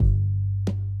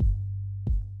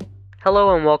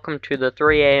Hello and welcome to the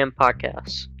 3am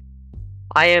podcast.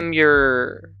 I am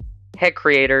your head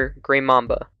creator, Green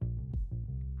Mamba.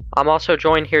 I'm also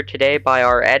joined here today by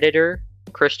our editor,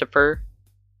 Christopher,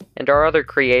 and our other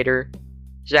creator,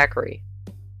 Zachary.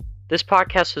 This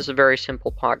podcast is a very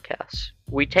simple podcast.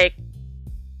 We take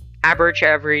average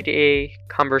everyday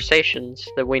conversations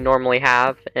that we normally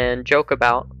have and joke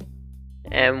about,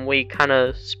 and we kind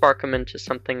of spark them into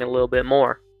something a little bit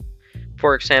more.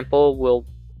 For example, we'll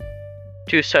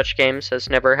do such games as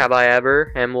Never Have I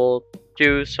Ever, and we'll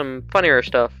do some funnier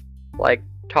stuff, like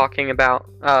talking about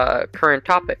current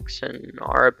topics and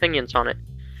our opinions on it.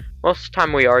 Most of the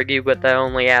time we argue, but that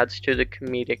only adds to the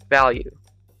comedic value.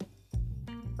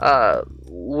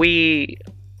 We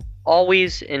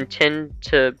always intend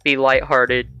to be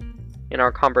lighthearted in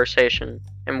our conversation,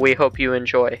 and we hope you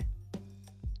enjoy.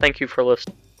 Thank you for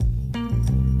listening.